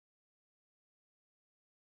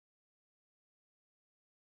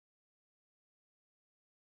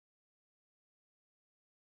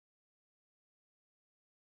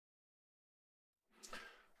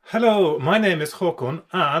Hello, my name is Hakon,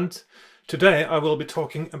 and today I will be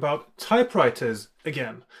talking about typewriters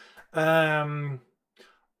again. Um,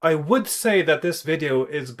 I would say that this video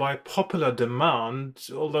is by popular demand,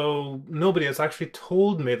 although nobody has actually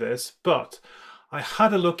told me this, but I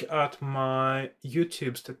had a look at my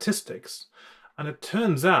YouTube statistics, and it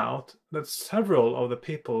turns out that several of the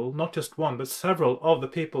people, not just one, but several of the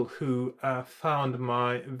people who found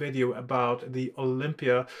my video about the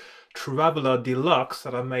Olympia Traveler Deluxe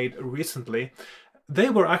that I made recently, they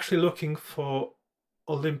were actually looking for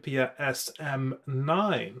Olympia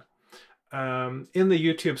SM9. In the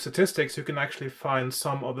YouTube statistics, you can actually find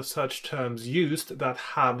some of the search terms used that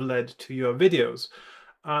have led to your videos.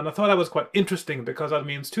 And I thought that was quite interesting because that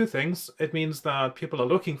means two things. It means that people are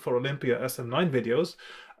looking for Olympia SM9 videos,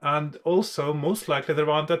 and also most likely there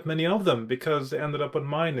aren't that many of them because they ended up on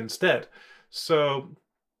mine instead. So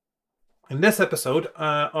in this episode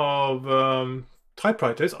of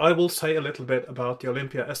Typewriters, I will say a little bit about the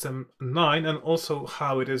Olympia SM9 and also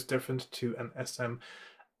how it is different to an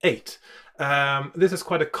SM8. This is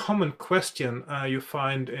quite a common question you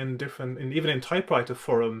find in even in typewriter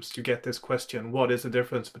forums. You get this question: what is the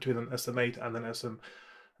difference between an SM8 and an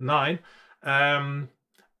SM9?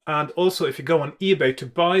 And also, if you go on eBay to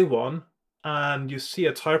buy one and you see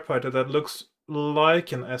a typewriter that looks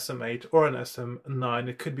like an SM8 or an SM9,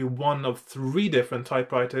 it could be one of three different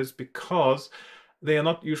typewriters because they are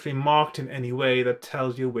not usually marked in any way that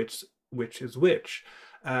tells you which is which.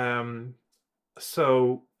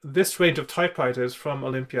 So this range of typewriters from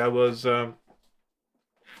Olympia was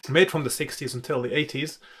made from the 60s until the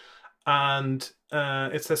 80s, and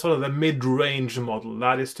it's a sort of the mid-range model.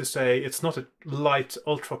 That is to say, it's not a light,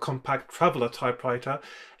 ultra-compact traveler typewriter.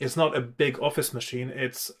 It's not a big office machine.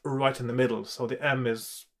 It's right in the middle. So the M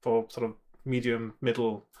is for sort of medium,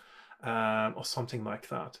 middle, or something like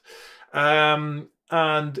that.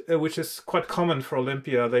 And which is quite common for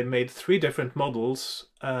Olympia. They made three different models.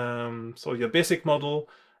 So your basic model,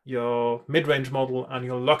 your mid-range model, and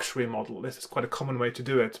your luxury model. This is quite a common way to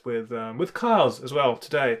do it with cars as well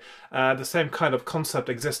today. The same kind of concept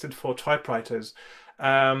existed for typewriters.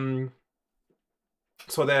 So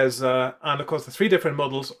there's and of course the three different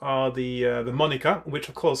models are the Monica, which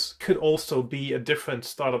of course could also be a different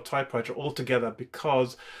style of typewriter altogether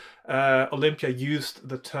because Olympia used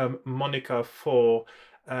the term Monica for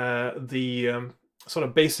the sort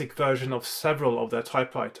of basic version of several of their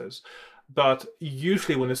typewriters. But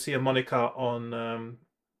usually when you see a Monica on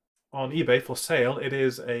eBay for sale, it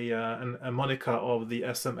is a Monica of the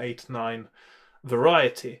SM8-9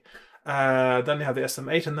 variety. Then you have the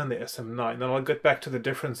SM8 and then the SM9. And I'll get back to the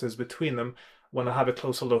differences between them when I have a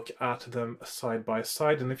closer look at them side by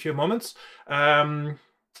side in a few moments. Yeah,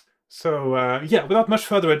 without much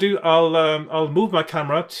further ado, I'll move my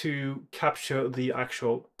camera to capture the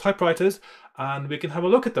actual typewriters, and we can have a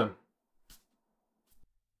look at them.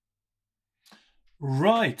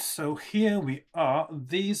 Right, so here we are.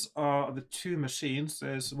 These are the two machines.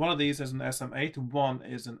 There's one of these is an SM8, one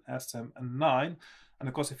is an SM9. And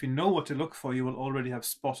of course, if you know what to look for, you will already have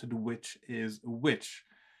spotted which is which.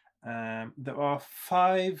 There are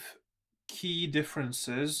 5 key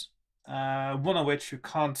differences, one of which you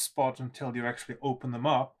can't spot until you actually open them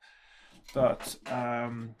up. But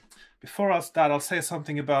before I'll say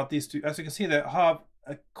something about these two. As you can see, they have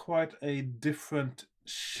quite a different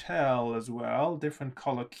shell as well, different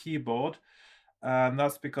color keyboard, and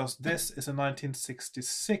that's because this is a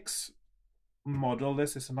 1966 model,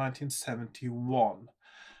 this is a 1971.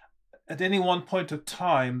 At any one point of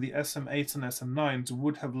time, the SM8s and SM9s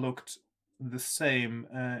would have looked the same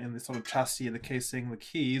in the sort of chassis, the casing, the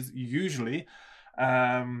keys, usually,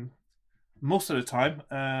 most of the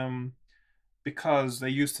time, because they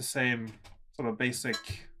use the same sort of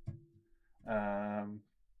basic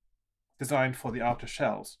designed for the outer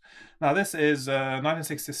shells. Now this is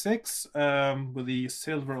 1966 with the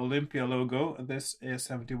silver Olympia logo. This is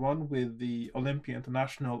 71 with the Olympia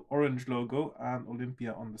International orange logo and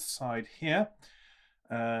Olympia on the side here.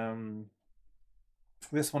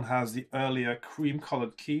 This one has the earlier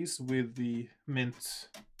cream-colored keys with the mint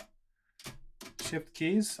shift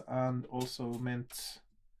keys and also mint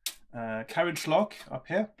carriage lock up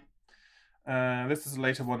here. This is a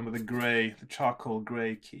later one with the charcoal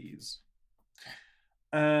grey keys.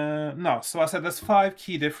 No, so I said there's 5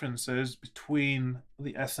 key differences between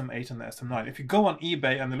the SM8 and the SM9. If you go on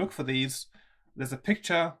eBay and you look for these, there's a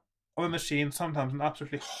picture of a machine, sometimes an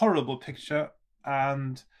absolutely horrible picture,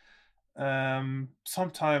 and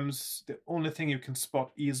sometimes the only thing you can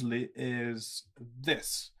spot easily is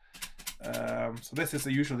this. So this is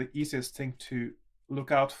usually the easiest thing to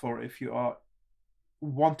look out for if you are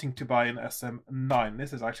wanting to buy an SM9.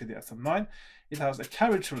 This is actually the SM9. It has a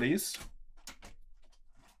carriage release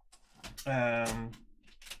on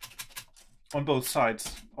both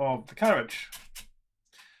sides of the carriage,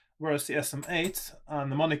 whereas the SM8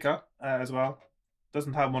 and the Monica as well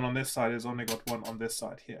doesn't have one on this side. It's only got one on this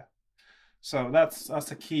side here. So that's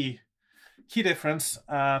a key difference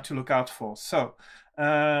to look out for. So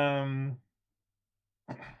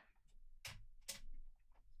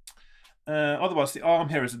otherwise, the arm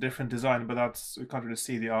here is a different design, but that's, you can't really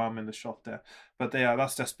see the arm in the shot there. But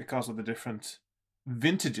that's just because of the different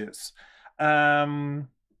vintages.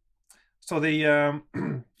 So the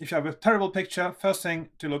if you have a terrible picture, first thing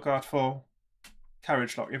to look out for,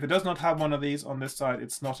 carriage lock. If it does not have one of these on this side,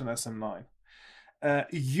 it's not an SM9.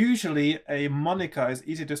 Usually a Monica is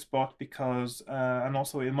easy to spot because, and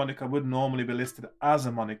also a Monica would normally be listed as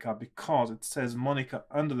a Monica because it says Monica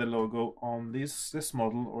under the logo on this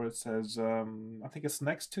model, or it says, I think it's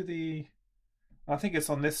next to the, I think it's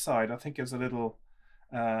on this side. I think it's a little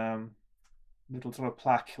sort of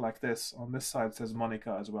plaque like this. On this side it says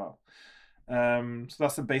Monica as well. So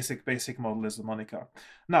that's the basic model is the Monica.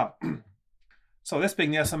 Now, so this being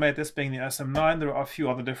the SM8, this being the SM9, there are a few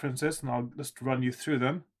other differences, and I'll just run you through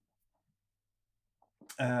them.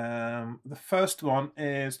 The first one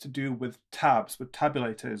is to do with tabs, with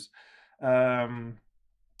tabulators.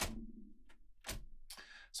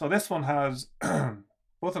 So this one has,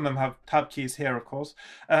 both of them have tab keys here, of course.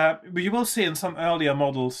 But you will see in some earlier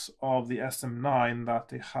models of the SM9 that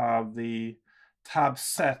they have the tab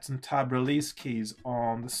set and tab release keys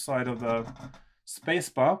on the side of the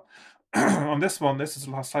spacebar. On this one, this is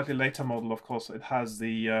a slightly later model, of course. It has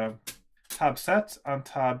the tab set and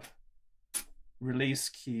tab release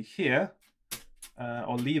key here,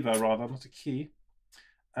 or lever rather, not a key.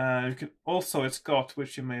 You can also, it's got,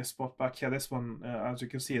 which you may spot back here, this one, as you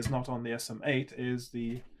can see, is not on the SM8, is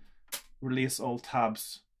the release all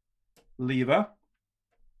tabs lever.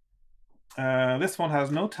 This one has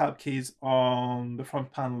no tab keys on the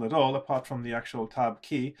front panel at all, apart from the actual tab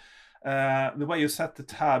key. The way you set the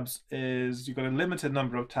tabs is you've got a limited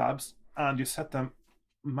number of tabs and you set them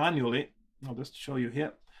manually. I'll just show you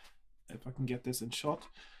here, if I can get this in shot.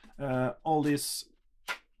 All these,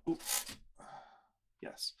 oops,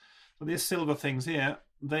 yes. So these silver things here,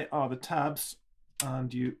 they are the tabs,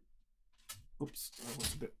 and you, oops,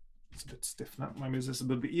 it's a bit stiff now. Maybe this is a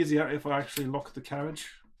bit easier if I actually lock the carriage.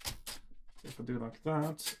 If I do like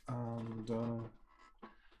that, and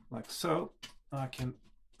like so, I can,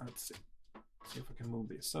 let's see if I can move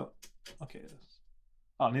these. So, okay,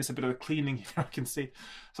 oh, it needs a bit of a cleaning here, I can see.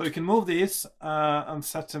 So you can move these and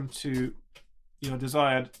set them to your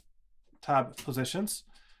desired tab positions,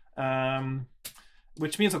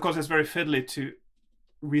 which means, of course, it's very fiddly to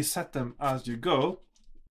reset them as you go.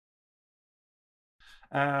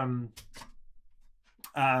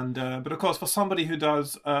 But of course, for somebody who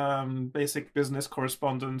does basic business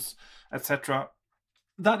correspondence, etc.,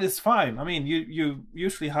 that is fine. I mean, you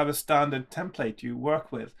usually have a standard template you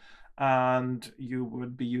work with, and you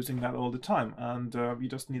would be using that all the time, and you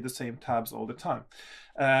just need the same tabs all the time.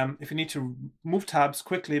 If you need to move tabs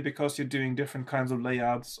quickly because you're doing different kinds of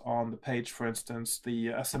layouts on the page, for instance, the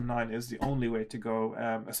SM9 is the only way to go,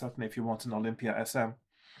 certainly if you want an Olympia SM.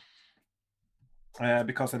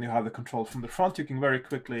 Because then you have the control from the front, you can very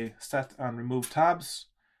quickly set and remove tabs,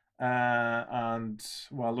 and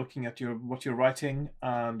while looking at what you're writing,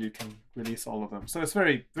 and you can release all of them. So it's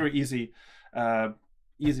very easy,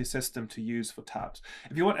 easy system to use for tabs.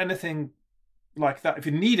 If you want anything like that, if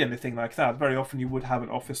you need anything like that, very often you would have an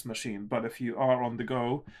office machine. But if you are on the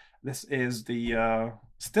go, this is the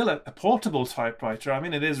still a portable typewriter. I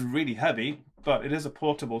mean, it is really heavy, but it is a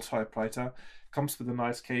portable typewriter. Comes with a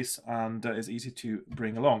nice case and is easy to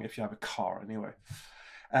bring along if you have a car anyway.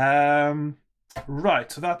 Right,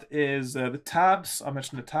 so that is the tabs. I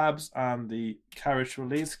mentioned the tabs and the carriage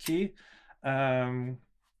release key, and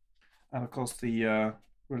of course the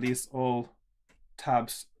release all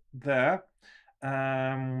tabs there.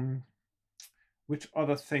 Which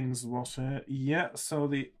other things was it? Yeah, so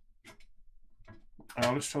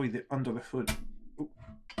I'll just show you the under the hood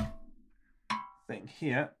thing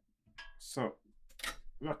here. So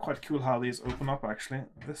they're quite cool how these open up actually.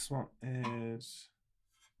 This one is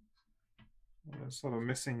sort of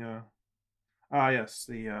missing a, yes,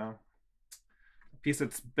 the piece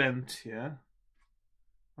that's bent here.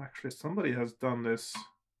 Actually, somebody has done this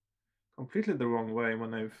completely the wrong way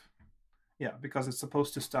when they've, yeah, because it's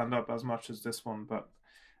supposed to stand up as much as this one, but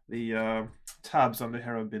the tabs under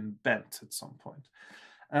here have been bent at some point.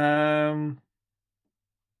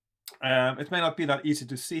 It may not be that easy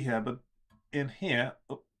to see here, but in here,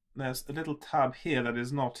 there's a little tab here that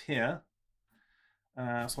is not here.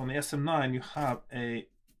 So on the SM9 you have a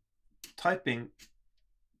typing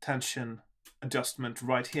tension adjustment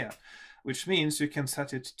right here, which means you can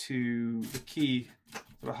set it to the key,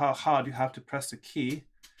 or how hard you have to press the key,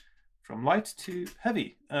 from light to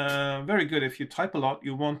heavy. Very good if you type a lot,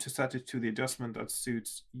 you want to set it to the adjustment that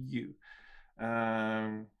suits you.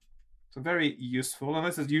 So very useful, and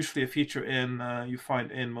this is usually a feature in you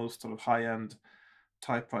find in most sort of high-end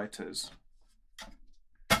typewriters.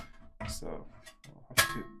 So I'll have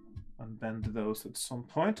to unbend those at some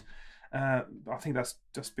point. I think that's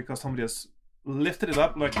just because somebody has lifted it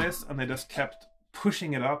up like this and they just kept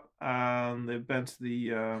pushing it up and they bent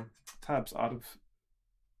the tabs out of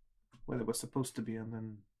where they were supposed to be, and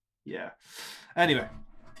then yeah. Anyway,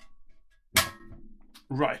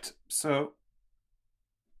 right, so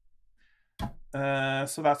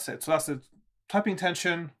that's it. So that's the typing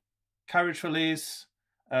tension, carriage release,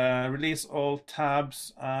 release all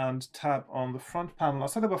tabs, and tab on the front panel. I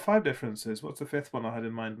said there were 5 differences. What's the 5th one I had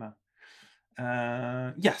in mind now?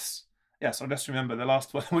 Yes, I'll just remember the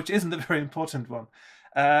last one, which isn't a very important one.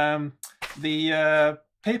 The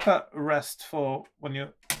paper rest for when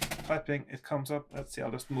you're typing, it comes up. Let's see,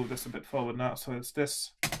 I'll just move this a bit forward now. So it's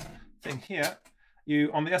this thing here.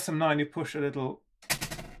 On the SM9, you push a little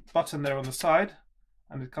button there on the side,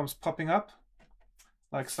 and it comes popping up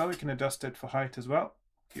like so. You can adjust it for height as well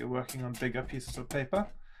if you're working on bigger pieces of paper.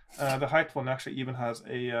 The height one actually even has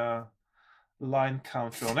a line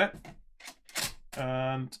counter on it.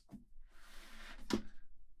 And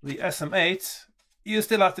the SM8, you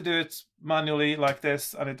still have to do it manually like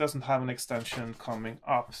this, and it doesn't have an extension coming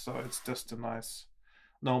up, so it's just a nice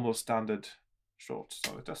normal standard short,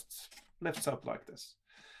 so it just lifts up like this.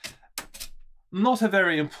 Not a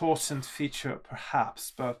very important feature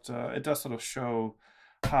perhaps, but it does sort of show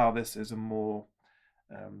how this is a more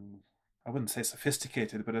I wouldn't say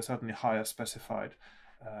sophisticated, but a certainly higher specified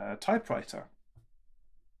typewriter.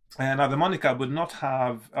 And now the Monica would not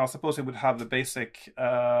have, I suppose it would have the basic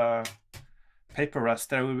paper rest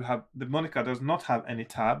there. We would have, the Monica does not have any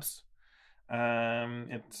tabs. I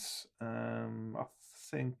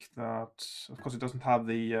think that, of course, it doesn't have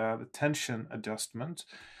the tension adjustment.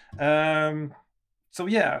 So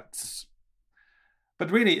yeah,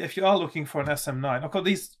 but really, if you are looking for an SM9, of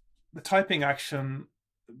course, the typing action,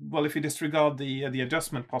 well, if you disregard the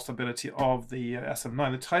adjustment possibility of the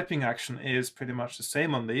SM9, the typing action is pretty much the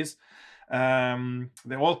same on these.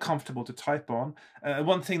 They're all comfortable to type on.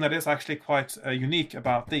 One thing that is actually quite unique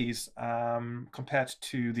about these compared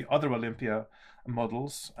to the other Olympia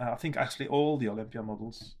models, I think actually all the Olympia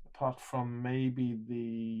models, apart from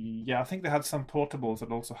maybe I think they had some portables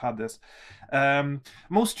that also had this.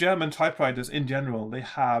 Most German typewriters in general, they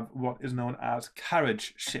have what is known as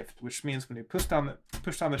carriage shift, which means when you push down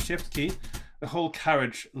the shift key, the whole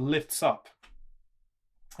carriage lifts up.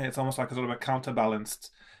 It's almost like a sort of a counterbalanced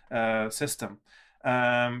system.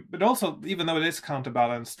 But also, even though it is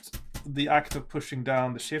counterbalanced, the act of pushing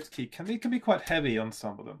down the shift key can be quite heavy on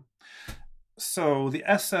some of them. So the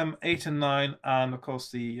SM8 and 9, and of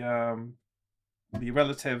course the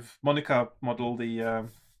relative Monica model, the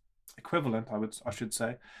equivalent, I should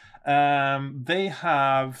say, they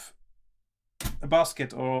have a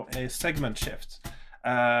basket or a segment shift,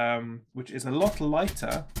 which is a lot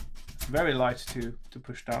lighter. It's very light to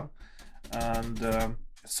push down, and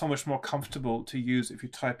it's so much more comfortable to use if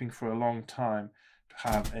you're typing for a long time, to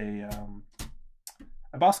have a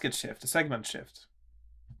basket shift, a segment shift.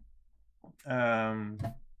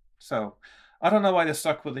 So I don't know why they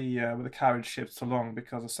stuck with the carriage shift so long,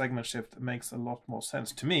 because a segment shift makes a lot more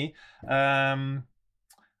sense to me, and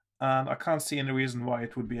I can't see any reason why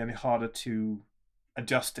it would be any harder to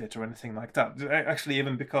adjust it or anything like that. Actually,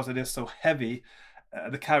 even because it is so heavy,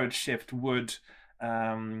 the carriage shift would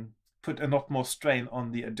put a lot more strain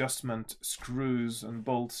on the adjustment screws and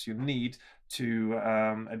bolts you need to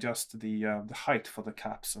adjust the height for the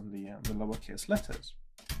caps and the lowercase letters,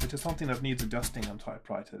 which is something that needs adjusting on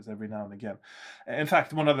typewriters every now and again. In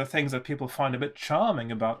fact, one of the things that people find a bit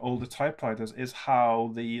charming about older typewriters is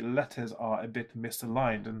how the letters are a bit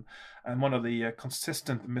misaligned, and one of the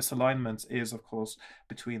consistent misalignments is, of course,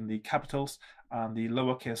 between the capitals and the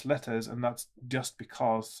lowercase letters, and that's just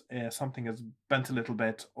because something is bent a little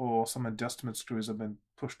bit, or some adjustment screws have been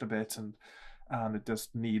pushed a bit, and it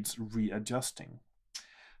just needs readjusting.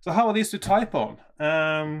 So how are these to type on?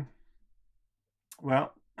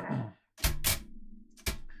 Well,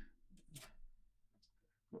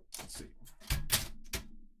 let's see.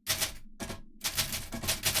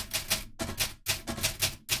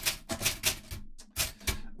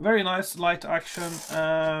 Very nice light action.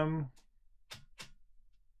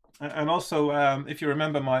 And also, if you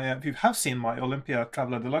remember if you have seen my Olympia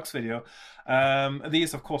Traveler Deluxe video,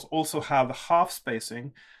 these of course also have the half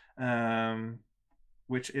spacing,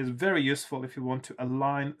 which is very useful if you want to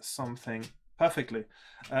align something perfectly.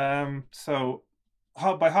 So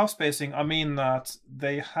by half spacing, I mean that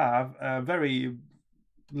they have a very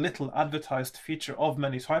little advertised feature of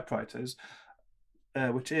many typewriters,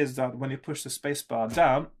 which is that when you push the spacebar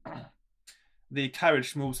down, the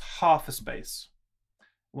carriage moves half a space.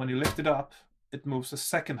 When you lift it up, it moves a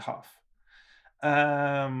second half.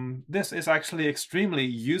 This is actually extremely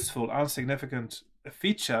useful and significant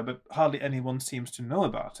feature, but hardly anyone seems to know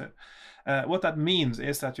about it. What that means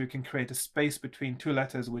is that you can create a space between two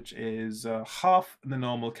letters which is half the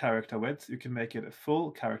normal character width. You can make it a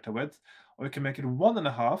full character width, or you can make it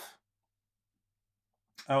 1.5,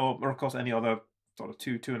 or of course any other sort of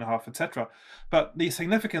 2, 2.5, etc. But the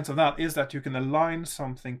significance of that is that you can align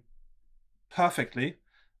something perfectly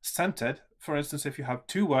centered. For instance, if you have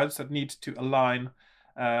two words that need to align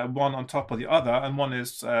one on top of the other, and one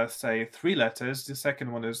is say 3 letters, the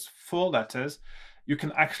second one is 4 letters, you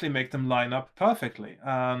can actually make them line up perfectly,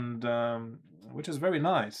 and which is very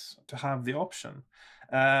nice to have the option.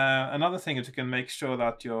 Another thing is you can make sure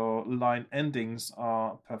that your line endings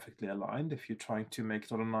are perfectly aligned if you're trying to make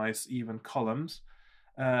sort of nice even columns.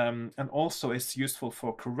 And also it's useful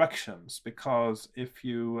for corrections, because if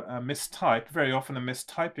you mistype, very often a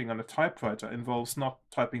mistyping on a typewriter involves not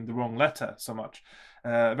typing the wrong letter so much.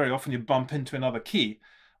 Very often you bump into another key,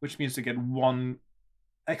 which means you get one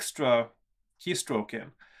extra keystroke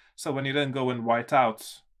in. So when you then go and white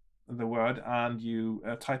out the word and you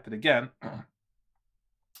type it again,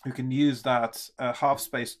 you can use that half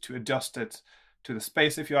space to adjust it to the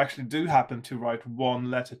space. If you actually do happen to write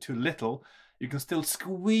one letter too little, you can still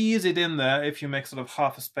squeeze it in there if you make sort of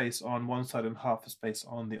half a space on one side and half a space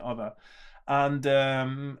on the other. And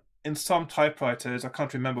in some typewriters, I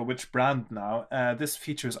can't remember which brand now, this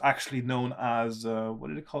feature is actually known as, what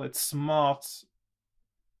did they call it? Smart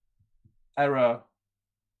error.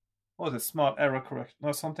 What was it? Smart error correction.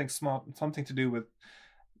 No, something smart, something to do with,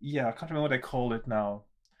 yeah, I can't remember what they call it now.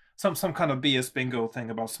 Some kind of BS bingo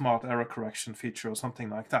thing about smart error correction feature or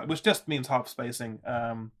something like that, which just means half spacing.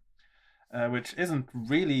 Which isn't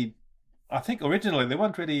really, I think originally they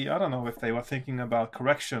weren't really, I don't know if they were thinking about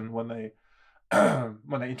correction when they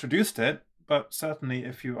when they introduced it, but certainly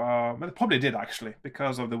if you are, well, they probably did actually,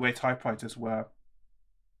 because of the way typewriters were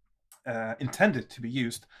intended to be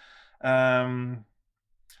used.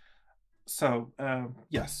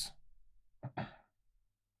 Yes.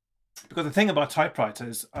 Because the thing about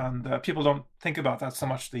typewriters, and people don't think about that so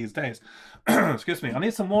much these days. Excuse me, I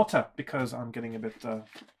need some water because I'm getting a bit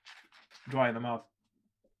dry in the mouth.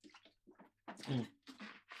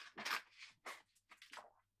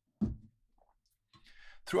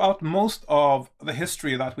 Throughout most of the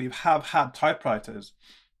history that we have had typewriters,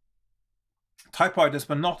 typewriters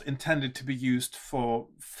were not intended to be used for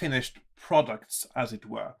finished products, as it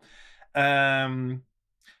were.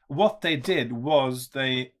 What they did was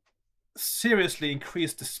they seriously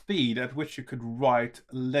increased the speed at which you could write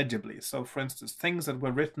legibly. So for instance, things that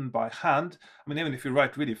were written by hand, I mean, even if you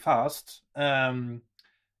write really fast, it's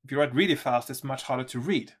much harder to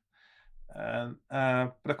read. But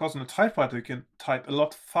of course on a typewriter you can type a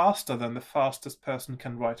lot faster than the fastest person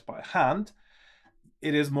can write by hand.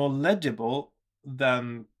 It is more legible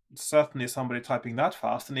than certainly somebody typing that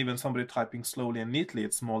fast, and even somebody typing slowly and neatly,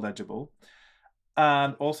 it's more legible.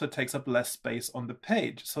 And also takes up less space on the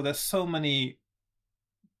page. So there's so many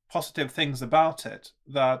positive things about it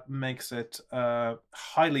that makes it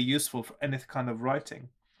highly useful for any kind of writing.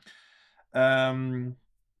 Of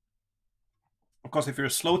course, if you're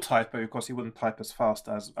a slow typer, of course you wouldn't type as fast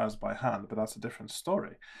as by hand, but that's a different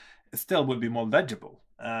story. It still would be more legible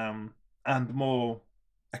and more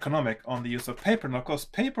economic on the use of paper. And of course,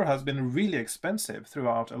 paper has been really expensive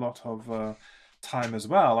throughout a lot of time as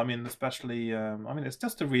well. I mean, especially, I mean, it's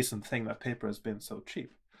just a recent thing that paper has been so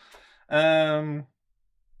cheap. So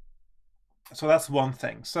that's one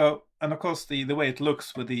thing. So, and of course, the way it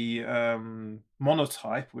looks with the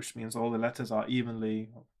monotype, which means all the letters are equally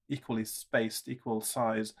spaced, equal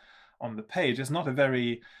size on the page, is not a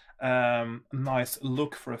very nice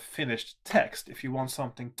look for a finished text. If you want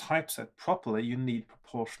something typeset properly, you need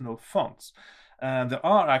proportional fonts. There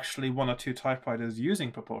are actually 1 or 2 typewriters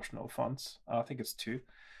using proportional fonts. I think it's 2,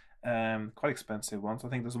 quite expensive ones. I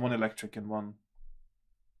think there's one electric and one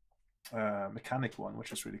mechanic one,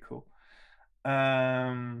 which is really cool.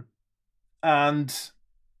 And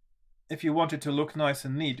if you want it to look nice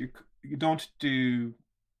and neat, you don't do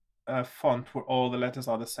a font where all the letters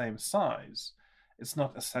are the same size. it's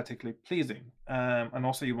not aesthetically pleasing. And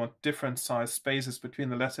also you want different size spaces between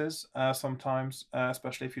the letters sometimes,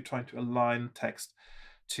 especially if you're trying to align text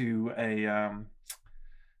to a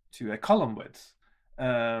column width.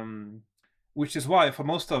 Which is why for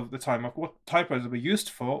most of the time what typewriters were used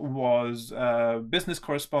for was business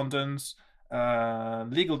correspondence,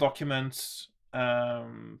 legal documents,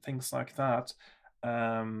 things like that,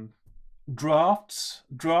 drafts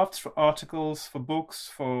for articles, for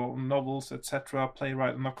books, for novels, etc.,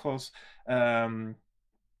 playwright, and of course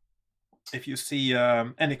if you see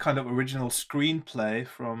any kind of original screenplay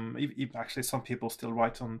from, actually some people still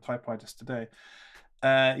write on typewriters today,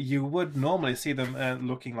 you would normally see them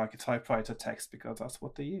looking like a typewriter text, because that's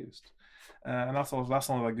what they used. And that's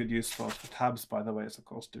not a good use for tabs, by the way, is of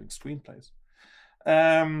course doing screenplays.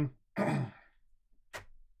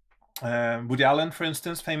 Woody Allen, for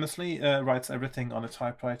instance, famously writes everything on a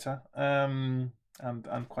typewriter, and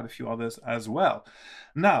quite a few others as well.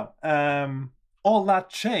 Now, all that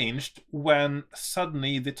changed when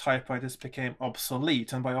suddenly the typewriters became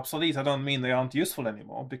obsolete. And by obsolete, I don't mean they aren't useful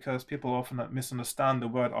anymore, because people often misunderstand the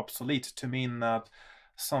word obsolete to mean that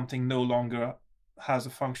something no longer has a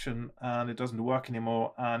function and it doesn't work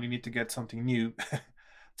anymore and you need to get something new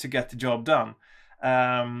to get the job done.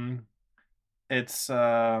 That's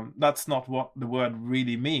not what the word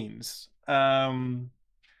really means.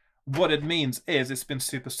 What it means is it's been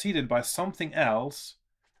superseded by something else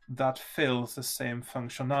that fills the same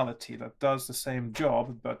functionality, that does the same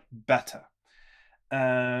job but better.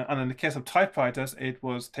 And in the case of typewriters, it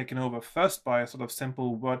was taken over first by a sort of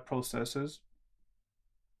simple word processors.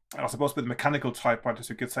 I suppose with mechanical typewriters,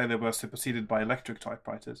 you could say they were superseded by electric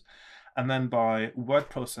typewriters, and then by word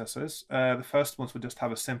processors. The first ones would just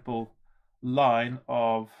have a simple line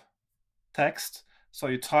of text. So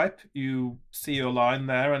you type, you see your line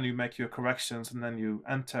there, and you make your corrections, and then you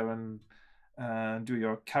enter and do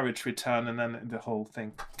your carriage return, and then the whole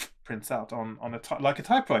thing prints out on like a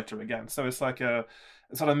typewriter again. So it's like a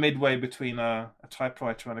sort of midway between a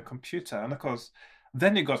typewriter and a computer. And of course,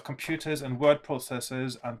 then you got computers and word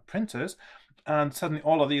processors and printers, and suddenly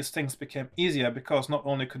all of these things became easier, because not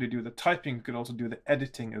only could you do the typing, you could also do the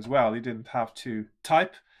editing as well. You didn't have to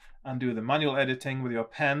type and do the manual editing with your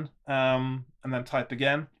pen, and then type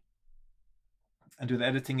again, and do the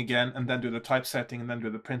editing again, and then do the typesetting, and then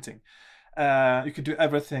do the printing. You could do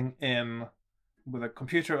everything with a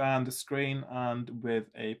computer and a screen and with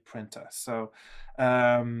a printer. So,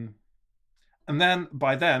 and then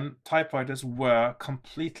by then, typewriters were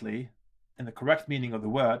completely, in the correct meaning of the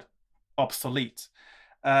word, obsolete.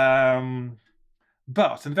 But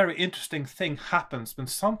a very interesting thing happens when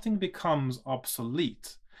something becomes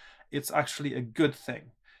obsolete. It's actually a good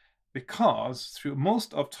thing, because through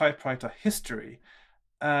most of typewriter history,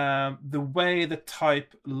 the way the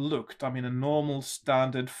type looked, I mean, a normal,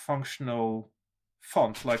 standard, functional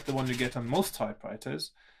font, like the one you get on most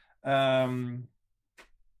typewriters,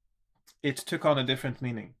 it took on a different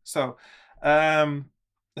meaning. So the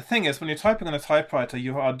thing is, when you're typing on a typewriter,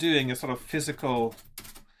 you are doing a sort of physical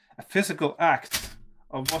act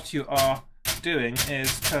of what you are doing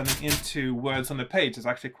is turning into words on the page. It's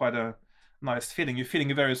actually quite a nice feeling. You're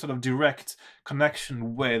feeling a very sort of direct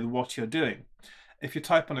connection with what you're doing. If you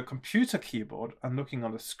type on a computer keyboard and looking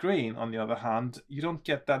on the screen, on the other hand, you don't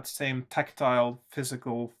get that same tactile,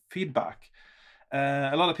 physical feedback.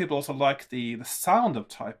 A lot of people also like the sound of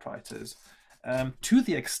typewriters, to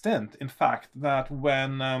the extent, in fact, that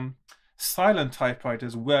when silent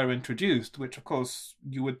typewriters were introduced, which of course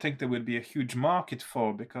you would think there would be a huge market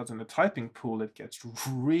for, because in the typing pool it gets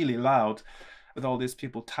really loud with all these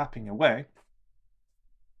people tapping away,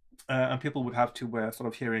 and people would have to wear sort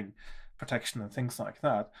of hearing protection and things like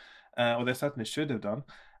that, or they certainly should have done.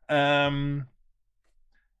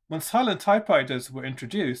 When silent typewriters were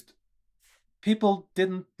introduced, people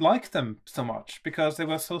didn't like them so much, because they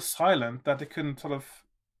were so silent that they couldn't sort of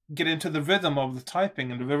get into the rhythm of the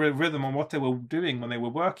typing and the rhythm of what they were doing when they were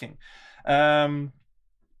working. So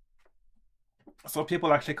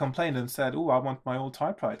people actually complained and said, "Oh, I want my old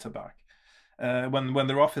typewriter back." When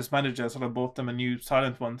their office manager sort of bought them a new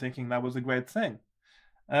silent one, thinking that was a great thing.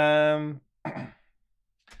 And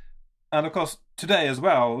of course, today as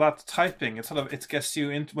well, that typing, it gets you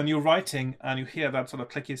into, when you're writing and you hear that sort of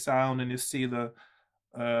clicky sound and you see the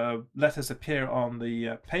letters appear on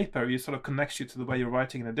the paper, it sort of connects you to the way you're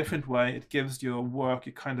writing in a different way. It gives your work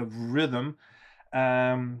a kind of rhythm,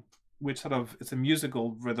 which sort of, it's a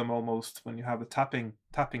musical rhythm almost when you have a tapping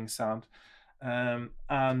sound.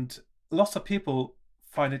 And lots of people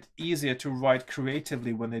find it easier to write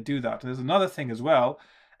creatively when they do that. And there's another thing as well.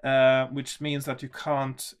 which means that you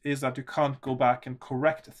can't go back and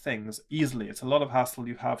correct things easily. It's a lot of hassle.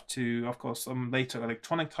 You have to, of course, some later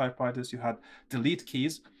electronic typewriters, you had delete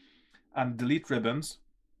keys and delete ribbons.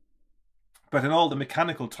 But in all the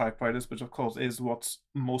mechanical typewriters, which of course is what's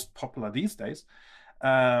most popular these days,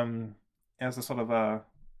 as a sort of a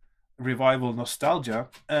revival nostalgia,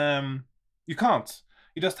 you can't.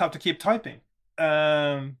 You just have to keep typing.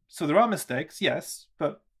 So there are mistakes, yes,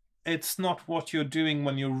 but it's not what you're doing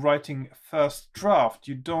when you're writing first draft.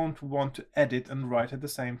 You don't want to edit and write at the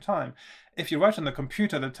same time. If you write on the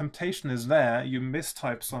computer, the temptation is there. You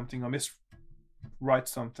mistype something or miswrite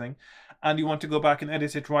something, and you want to go back and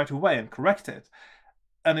edit it right away and correct it.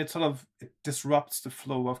 And it disrupts the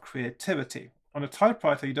flow of creativity. On a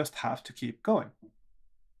typewriter, you just have to keep going.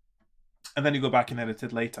 And then you go back and edit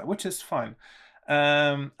it later, which is fine.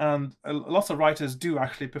 And lots of writers do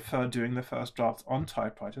actually prefer doing the first drafts on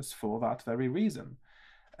typewriters for that very reason.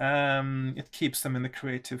 It keeps them in the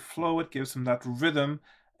creative flow. It gives them that rhythm.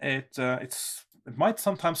 It might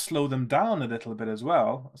sometimes slow them down a little bit as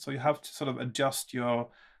well. So you have to sort of adjust your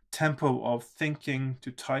tempo of thinking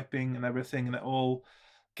to typing and everything, and it all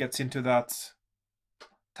gets into that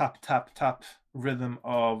tap, tap, tap rhythm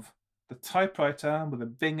of the typewriter with a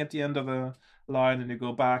bing at the end of the line, and you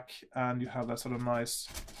go back and you have that sort of nice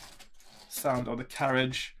sound of the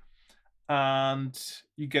carriage, and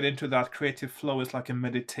you get into that creative flow. It's like a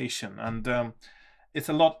meditation, and it's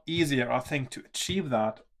a lot easier, I think, to achieve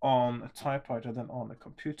that on a typewriter than on a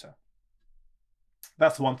computer.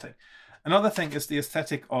 That's one thing. Another thing is the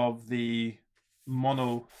aesthetic of the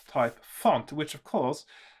monotype font, which of course,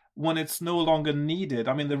 when it's no longer needed,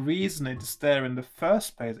 I mean, the reason it's there in the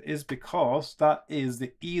first place is because that is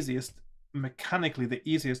the easiest, mechanically the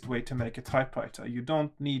easiest way to make a typewriter. You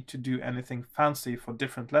don't need to do anything fancy for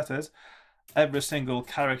different letters. Every single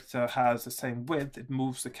character has the same width, it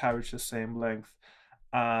moves the carriage the same length,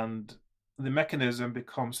 and the mechanism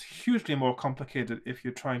becomes hugely more complicated if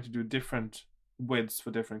you're trying to do different widths for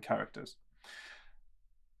different characters.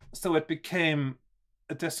 So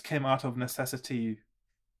this came out of necessity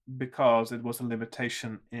because it was a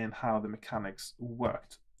limitation in how the mechanics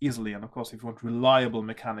worked easily. And of course, if you want reliable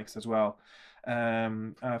mechanics as well,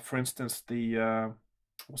 for instance, the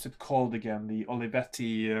what's it called again? The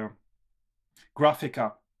Olivetti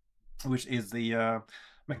Grafica, which is the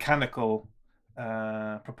mechanical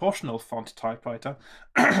proportional font typewriter.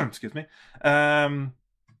 Excuse me.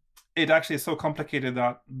 It actually is so complicated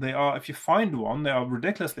that they are, if you find one, they are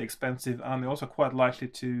ridiculously expensive, and they're also quite likely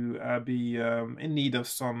to be in need of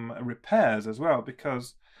some repairs as well,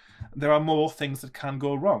 because there are more things that can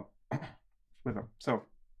go wrong with them. So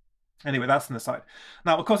anyway, that's an aside.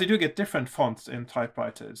 Now, of course, you do get different fonts in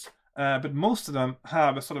typewriters, but most of them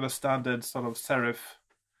have a sort of a standard sort of serif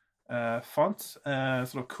font,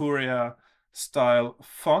 sort of Courier style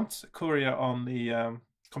font. Courier on the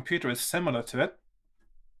computer is similar to it.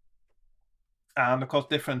 And of course,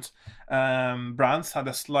 different brands had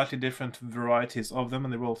a slightly different varieties of them,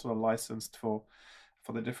 and they were also licensed for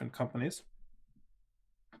the different companies.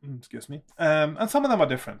 Excuse me. And some of them are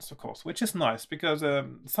different, of course, which is nice, because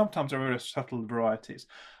sometimes there are very subtle varieties.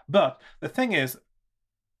 But the thing is,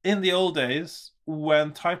 in the old days,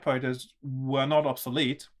 when typewriters were not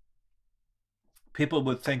obsolete, people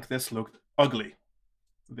would think this looked ugly.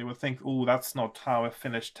 They would think, oh, that's not how a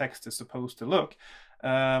finished text is supposed to look.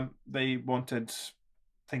 They wanted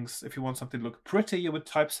things, if you want something to look pretty, you would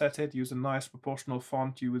typeset it, use a nice proportional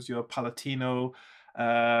font, use your Palatino,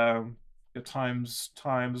 your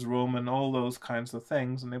Times Roman, all those kinds of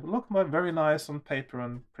things, and they would look very nice on paper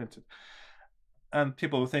and printed. And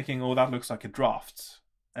people were thinking, oh, that looks like a draft,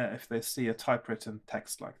 if they see a typewritten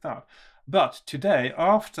text like that. But today,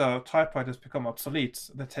 after typewriters become obsolete,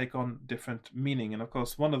 they take on different meaning. And of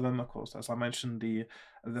course, one of them, of course, as I mentioned, the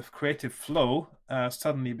creative flow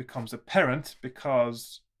suddenly becomes apparent,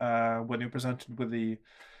 because when you're presented with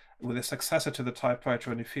a successor to the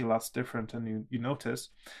typewriter and you feel that's different, and you notice.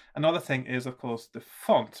 Another thing is, of course, the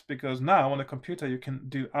font, because now on a computer you can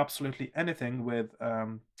do absolutely anything with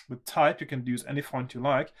type. You can use any font you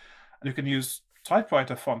like, and you can use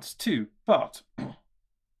typewriter fonts too. But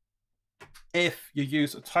if you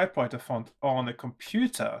use a typewriter font on a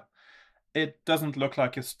computer, it doesn't look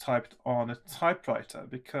like it's typed on a typewriter,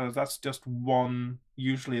 because that's just one,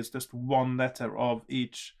 usually it's just one letter of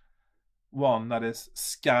each one that is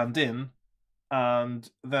scanned in, and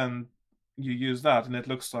then you use that and it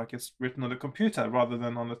looks like it's written on a computer rather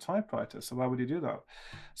than on a typewriter. So why would you do that?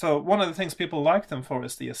 So one of the things people like them for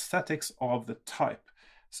is the aesthetics of the type.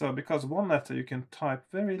 So because one letter you can type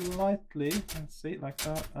very lightly, let's see, like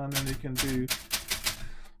that, and then you can do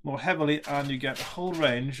more heavily, and you get a whole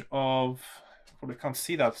range of, probably can't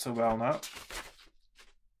see that so well now,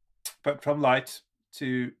 but from light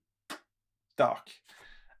to dark.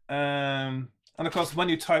 And of course, when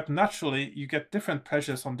you type naturally, you get different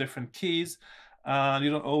pressures on different keys, and you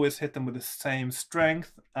don't always hit them with the same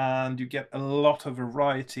strength, and you get a lot of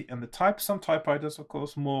variety in the type. Some typewriters, of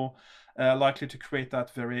course, more likely to create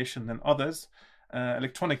that variation than others.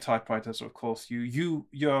 Electronic typewriters, of course,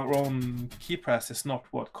 your own key press is not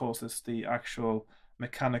what causes the actual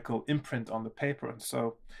mechanical imprint on the paper, and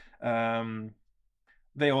so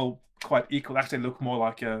they all quite equal. Actually, look more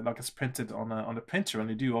like it's printed on a printer, and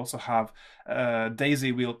you do also have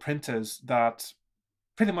daisy wheel printers that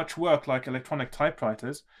pretty much work like electronic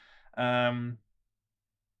typewriters, having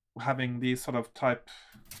these sort of type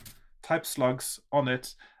slugs on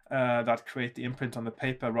it that create the imprint on the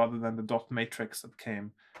paper rather than the dot matrix that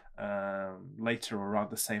came later or around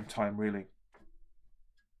the same time, really.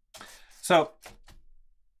 So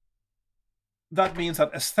that means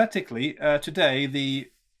that aesthetically, today,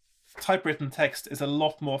 the typewritten text is a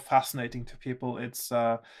lot more fascinating to people. It's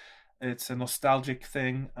a nostalgic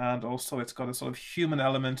thing, and also it's got a sort of human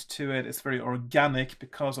element to it. It's very organic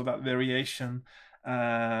because of that variation.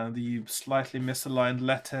 The slightly misaligned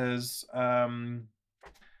letters,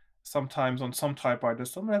 sometimes on some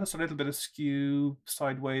typewriters, some letters are a little bit askew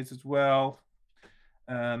sideways as well,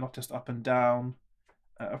 not just up and down.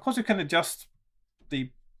 Of course, you can adjust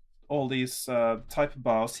all these type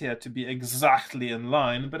bars here to be exactly in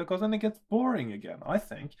line, but of course then it gets boring again, I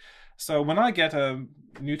think. So when I get a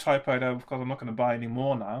new typewriter, of course I'm not going to buy any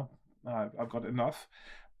more now. I've got enough.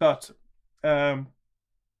 But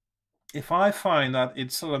if I find that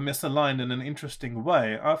it's sort of misaligned in an interesting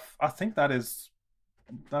way, I think that's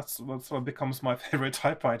what sort of becomes my favorite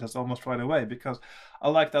typewriters almost right away, because I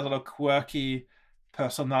like that little quirky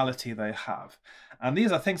personality they have. And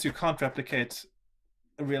these are things you can't replicate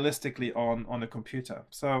realistically on a computer.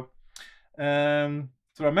 So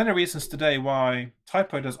there are many reasons today why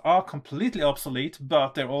typewriters are completely obsolete,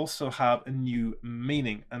 but they also have a new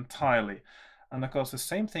meaning entirely. And of course, the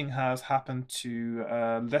same thing has happened to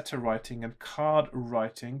letter writing and card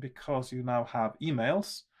writing, because you now have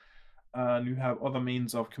emails and you have other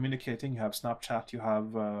means of communicating. You have Snapchat, you have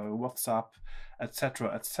WhatsApp,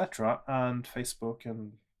 etc., etc., and Facebook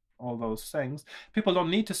and all those things. People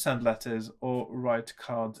don't need to send letters or write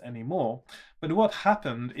cards anymore. But what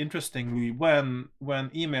happened, interestingly, when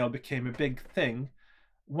email became a big thing,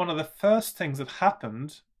 one of the first things that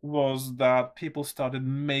happened was that people started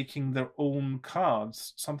making their own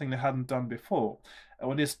cards, something they hadn't done before,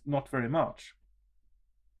 or at least not very much.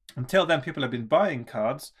 Until then, people have been buying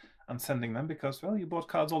cards and sending them because, well, you bought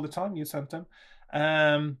cards all the time, you sent them.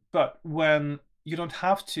 But when you don't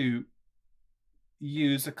have to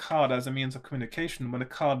use a card as a means of communication, when a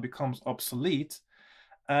card becomes obsolete,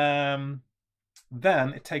 then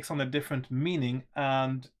it takes on a different meaning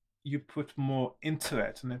and you put more into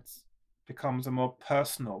it, and it becomes a more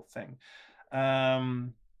personal thing.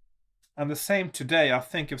 And the same today, I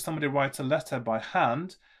think if somebody writes a letter by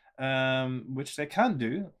hand, which they can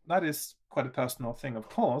do, that is quite a personal thing, of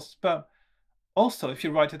course, but also if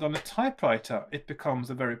you write it on a typewriter, it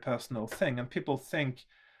becomes a very personal thing. And people think,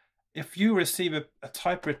 if you receive a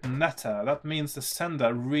typewritten letter, that means the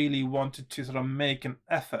sender really wanted to sort of make an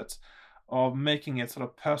effort of making it sort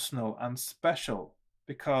of personal and special,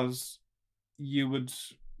 because you would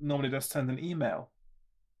normally just send an email.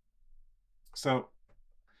 So,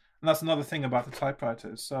 and that's another thing about the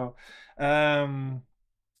typewriters. So,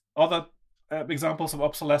 other examples of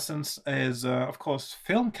obsolescence is, of course,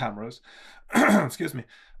 film cameras. Excuse me.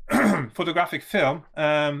 Photographic film,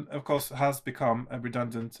 of course, has become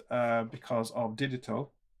redundant because of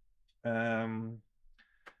digital.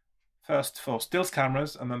 First for stills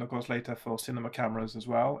cameras, and then of course later for cinema cameras as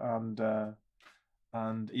well,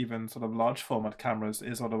 and even sort of large format cameras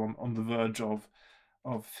is sort of on the verge of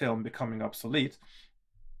film becoming obsolete.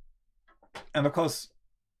 And of course,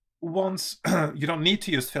 once you don't need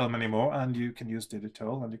to use film anymore, and you can use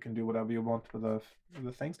digital, and you can do whatever you want with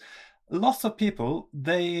the things. Lots of people,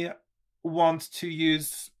 they want to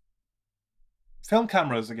use film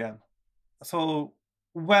cameras again. So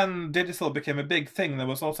when digital became a big thing, there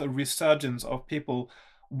was also a resurgence of people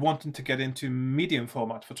wanting to get into medium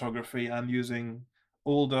format photography and using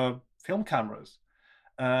older film cameras.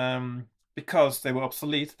 Because they were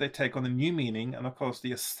obsolete, they take on a new meaning, and of course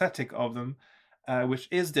the aesthetic of them, which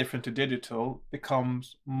is different to digital,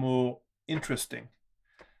 becomes more interesting.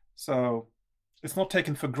 So it's not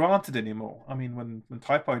taken for granted anymore. I mean, when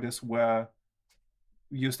typewriters were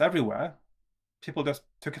used everywhere, people just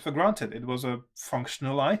took it for granted. It was a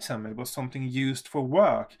functional item. It was something used for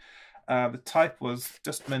work. The type was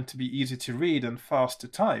just meant to be easy to read and fast to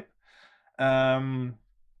type, and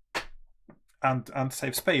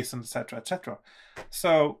save space, and etc. etc.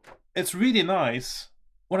 So it's really nice.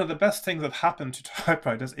 One of the best things that happened to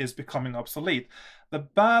typewriters is becoming obsolete. The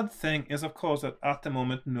bad thing is, of course, that at the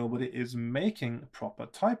moment nobody is making proper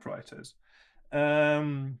typewriters.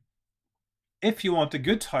 If you want a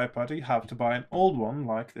good typewriter, you have to buy an old one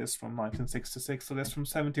like this from 1966 or this from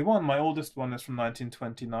 71. My oldest one is from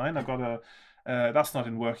 1929. I got a, that's not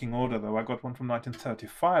in working order though. I got one from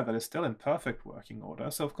 1935 that is still in perfect working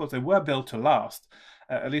order. So of course they were built to last,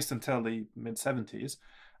 at least until the mid-70s.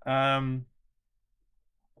 And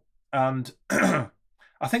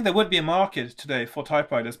I think there would be a market today for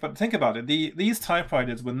typewriters, but think about it. These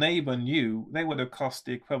typewriters, when they were new, they would have cost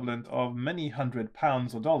the equivalent of many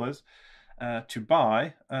 £100s or dollars to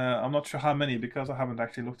buy. I'm not sure how many because I haven't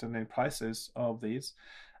actually looked at any prices of these.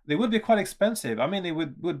 They would be quite expensive. I mean, they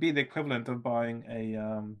would be the equivalent of buying a,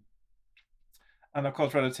 and of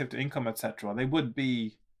course, relative to income, etc., they would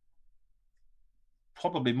be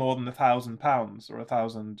probably more than £1,000 or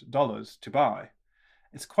 $1,000 to buy.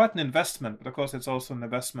 It's quite an investment, but of course, it's also an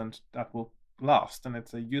investment that will last, and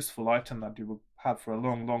it's a useful item that you will have for a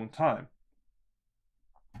long, long time.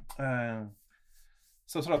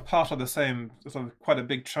 So sort of part of the same, sort of quite a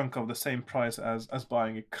big chunk of the same price as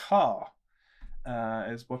buying a car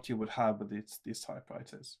is what you would have with these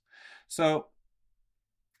typewriters. So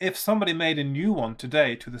if somebody made a new one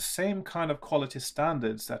today to the same kind of quality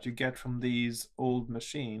standards that you get from these old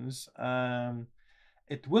machines,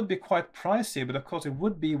 it would be quite pricey, but of course it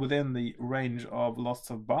would be within the range of lots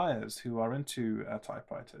of buyers who are into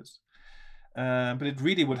typewriters. But it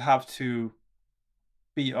really would have to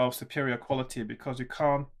be of superior quality because you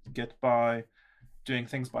can't get by doing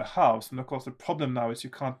things by halves. And of course the problem now is you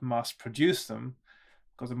can't mass produce them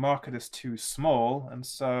because the market is too small, and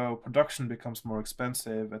so production becomes more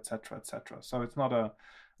expensive, etc., etc. So it's not an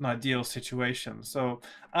ideal situation. So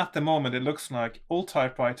at the moment it looks like old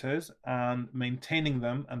typewriters and maintaining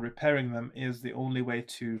them and repairing them is the only way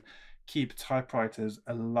to keep typewriters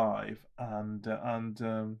alive and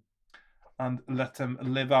let them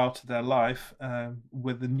live out their life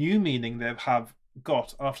with the new meaning they have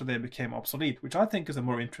got after they became obsolete, which I think is a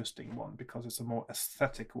more interesting one because it's a more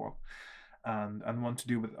aesthetic one and one to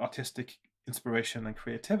do with artistic inspiration and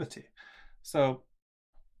creativity. So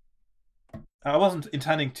I wasn't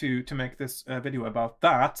intending to make this video about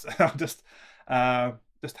that. I just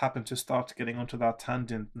happened to start getting onto that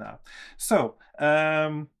tangent now. So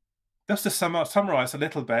just to summarize a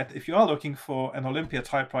little bit, if you are looking for an Olympia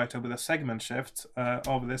typewriter with a segment shift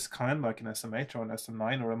of this kind, like an SM8 or an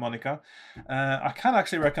SM9 or a Monica, I can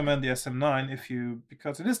actually recommend the SM9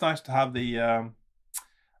 because it is nice to have the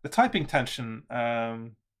typing tension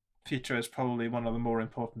feature is probably one of the more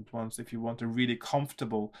important ones if you want a really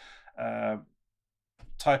comfortable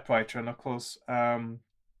typewriter. And of course,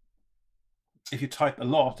 if you type a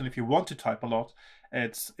lot and if you want to type a lot,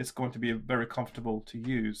 it's going to be very comfortable to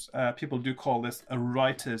use. People do call this a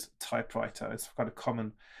writer's typewriter. It's quite a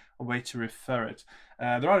common way to refer it.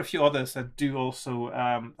 There are a few others that do also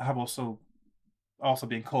have also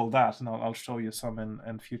been called that, and I'll show you some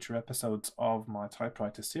in future episodes of my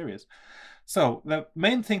typewriter series. So the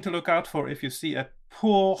main thing to look out for if you see a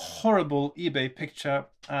poor, horrible eBay picture,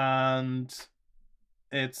 and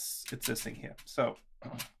it's this thing here. So.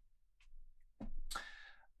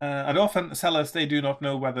 And often sellers, they do not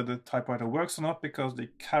know whether the typewriter works or not because the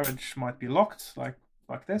carriage might be locked like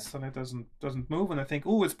this, and it doesn't move, and they think,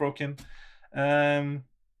 oh, it's broken.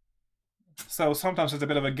 So sometimes it's a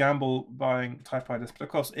bit of a gamble buying typewriters. But of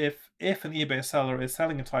course, if an eBay seller is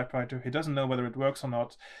selling a typewriter, he doesn't know whether it works or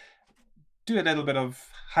not, do a little bit of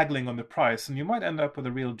haggling on the price, and you might end up with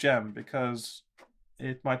a real gem because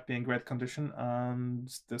it might be in great condition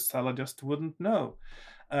and the seller just wouldn't know.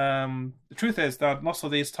 The truth is that most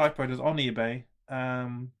of these typewriters on eBay,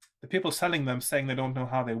 the people selling them saying they don't know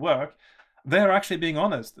how they work, they're actually being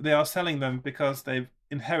honest. They are selling them because they've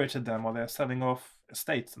inherited them or they're selling off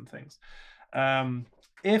estates and things.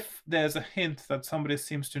 If there's a hint that somebody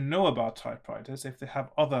seems to know about typewriters, if they have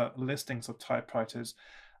other listings of typewriters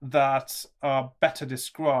that are better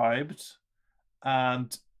described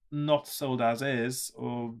and not sold as is,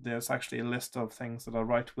 or there's actually a list of things that are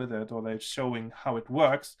right with it, or they're showing how it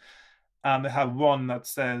works, and they have one that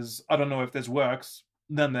says, I don't know if this works,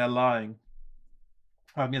 then they're lying.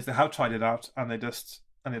 That means they have tried it out and it just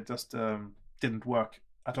didn't work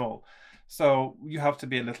at all. So you have to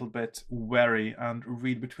be a little bit wary and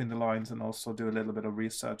read between the lines and also do a little bit of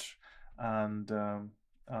research and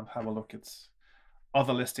have a look at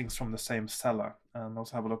other listings from the same seller, and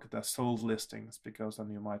also have a look at their sold listings, because then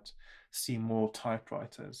you might see more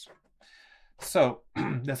typewriters. So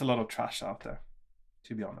there's a lot of trash out there,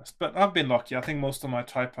 to be honest, but I've been lucky. I think most of my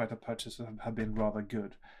typewriter purchases have been rather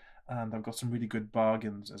good, and I've got some really good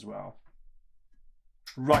bargains as well.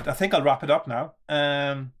 Right, I think I'll wrap it up now.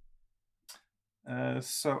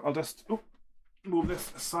 So I'll just move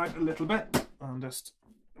this aside a little bit and just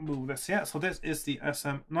move this here. So this is the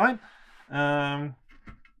SM9.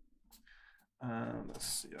 Let's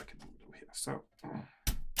see, I can move it over here. So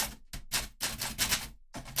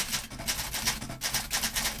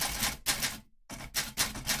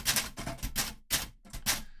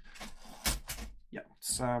yeah,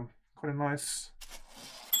 it's quite a nice,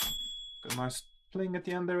 got a nice pling at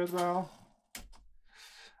the end there as well.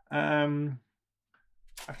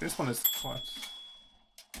 Actually, this one is quite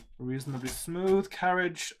reasonably smooth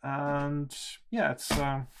carriage, and yeah, it's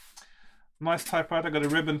nice typewriter. Got a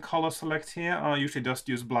ribbon color select here. I usually just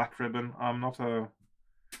use black ribbon. I'm not a,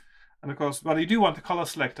 and of course, but you do want a color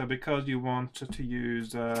selector because you want to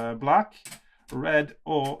use black, red,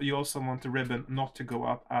 or you also want the ribbon not to go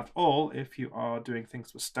up at all if you are doing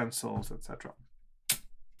things with stencils, etc.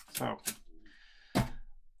 So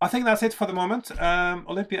I think that's it for the moment.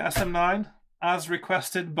 Olympia SM9, as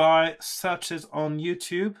requested by searches on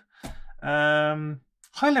YouTube.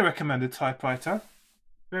 Highly recommended typewriter.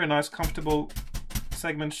 Very nice, comfortable,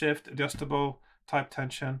 segment shift, adjustable, type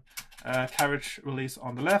tension, carriage release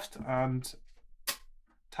on the left, and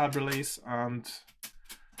tab release and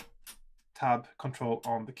tab control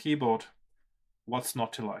on the keyboard. What's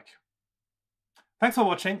not to like? Thanks for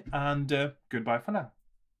watching, and goodbye for now.